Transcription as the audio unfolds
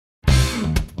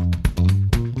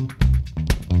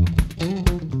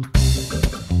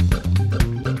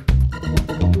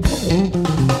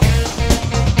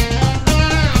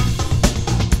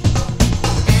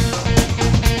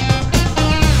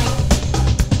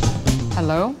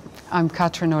Hello, I'm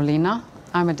Katrin Olina.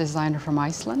 I'm a designer from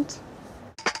Iceland.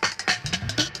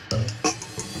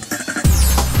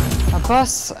 A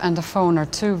bus and a phone are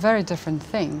two very different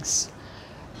things.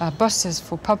 A bus is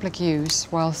for public use,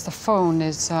 whilst the phone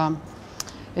is a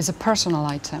personal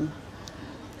item.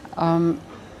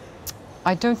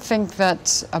 I don't think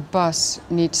that a bus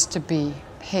needs to be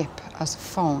hip as a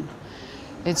phone.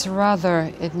 It's rather,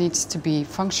 it needs to be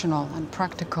functional and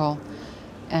practical,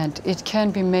 and it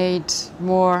can be made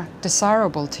more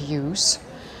desirable to use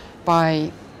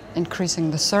by increasing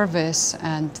the service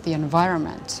and the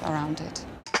environment around it.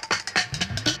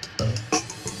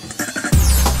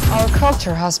 Our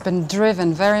culture has been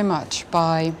driven very much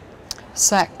by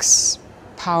sex,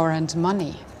 power and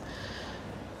money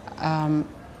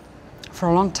for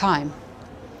a long time.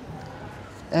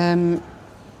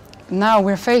 Now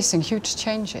we're facing huge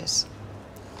changes,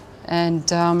 and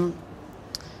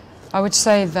I would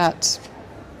say that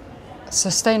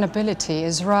sustainability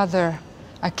is rather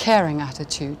a caring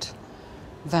attitude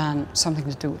than something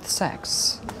to do with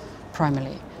sex,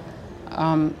 primarily.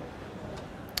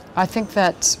 I think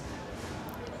that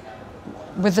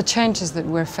with the changes that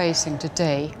we're facing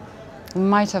today, we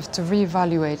might have to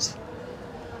reevaluate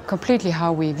completely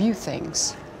how we view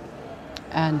things.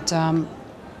 And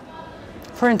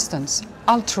for instance,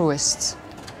 altruists.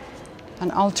 An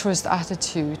altruist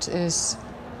attitude is,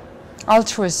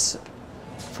 altruists,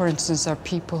 for instance, are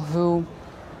people who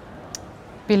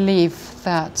believe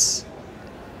that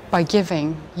by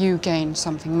giving, you gain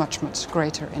something much, much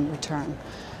greater in return.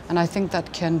 And I think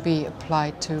that can be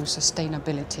applied to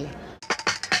sustainability.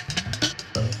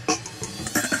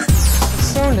 The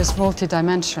soul is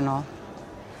multidimensional,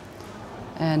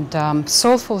 and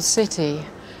Soulful City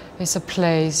is a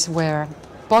place where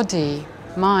body,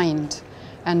 mind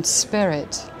and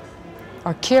spirit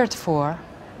are cared for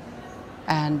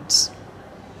and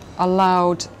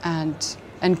allowed and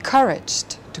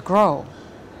encouraged to grow.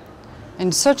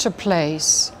 In such a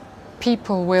place,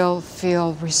 people will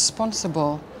feel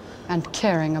responsible and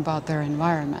caring about their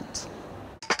environment.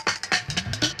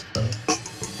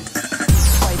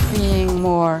 By being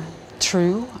more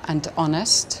true and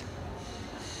honest,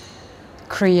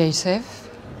 creative,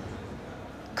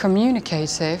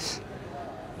 communicative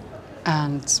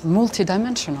and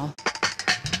multidimensional.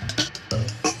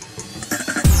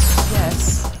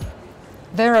 Yes,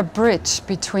 they're a bridge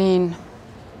between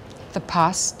the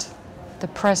past, the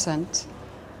present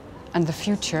and the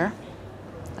future,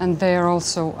 and they are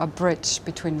also a bridge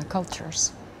between the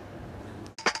cultures.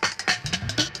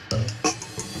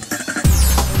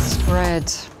 They spread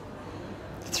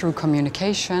through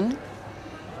communication,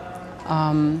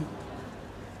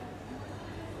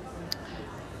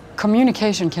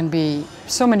 communication can be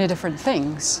so many different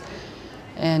things,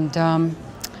 and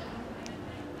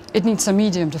it needs a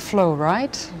medium to flow,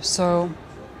 right? So,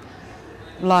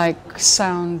 like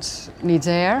sound needs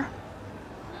air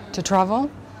to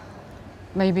travel.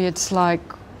 Maybe it's like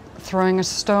throwing a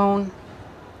stone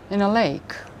in a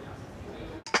lake.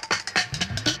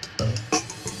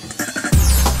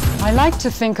 I like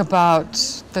to think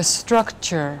about the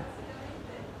structure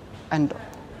and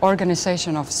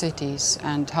organization of cities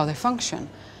and how they function,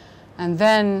 and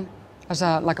then as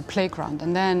like a playground,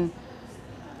 and then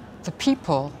the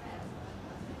people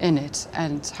in it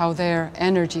and how their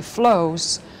energy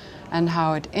flows and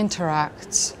how it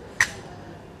interacts.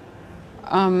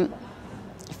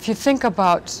 If you think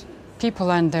about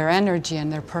people and their energy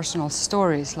and their personal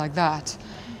stories like that,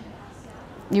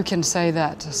 you can say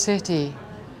that a city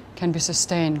can be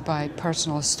sustained by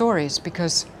personal stories,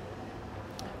 because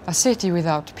a city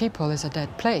without people is a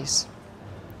dead place.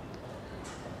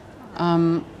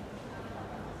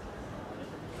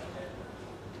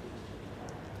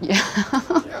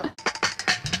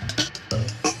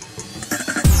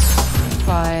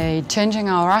 By changing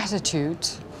our attitude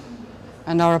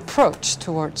and our approach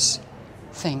towards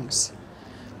things,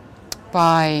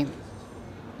 by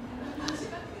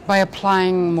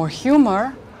applying more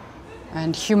humor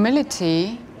and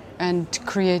humility and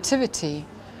creativity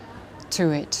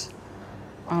to it.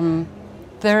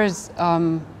 There's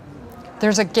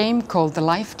a game called the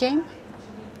Life Game.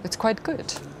 It's quite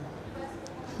good.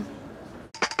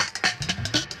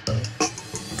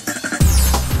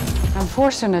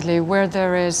 Unfortunately, where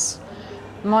there is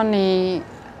money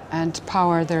and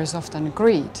power, there is often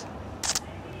greed.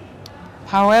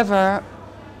 However,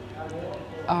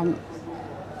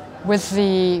 with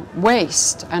the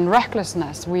waste and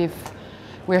recklessness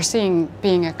we're seeing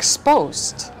being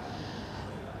exposed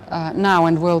now,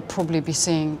 and will probably be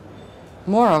seeing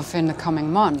more of in the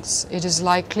coming months, it is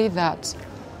likely that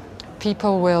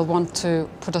people will want to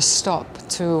put a stop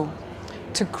to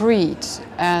to greed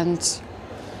and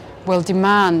will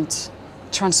demand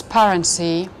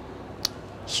transparency,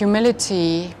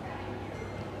 humility,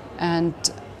 and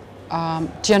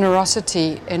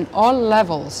generosity in all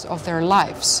levels of their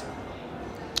lives.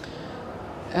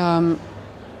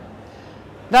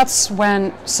 That's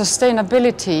when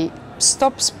sustainability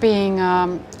stops being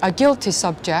a guilty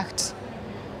subject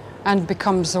and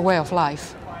becomes a way of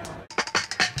life.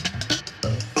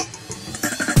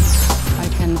 I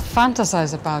can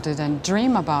fantasize about it and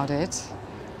dream about it.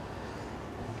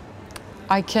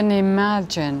 I can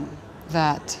imagine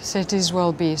that cities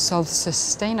will be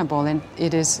self-sustainable, and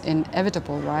it is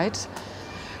inevitable, right?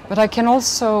 But I can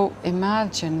also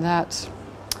imagine that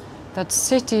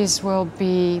cities will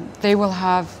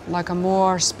have like a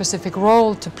more specific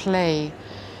role to play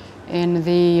in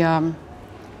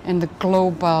the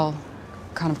global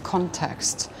kind of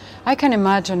context. I can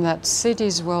imagine that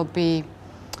cities will be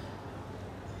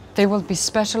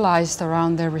specialized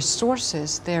around their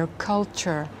resources, their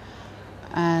culture,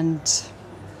 and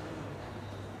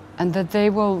that they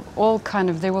will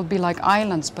be like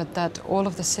islands, but that all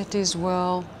of the cities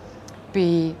will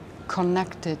be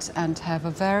connected and have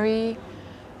a very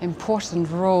important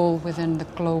role within the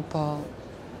global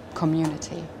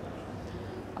community.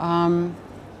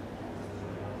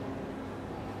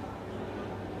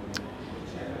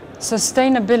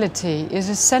 Sustainability is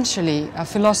essentially a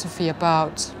philosophy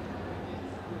about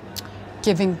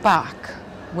giving back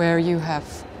where you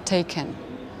have taken.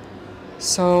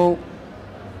 So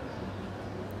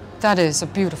that is a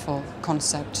beautiful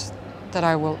concept that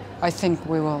I think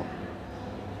we will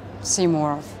see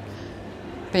more of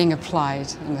being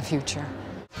applied in the future.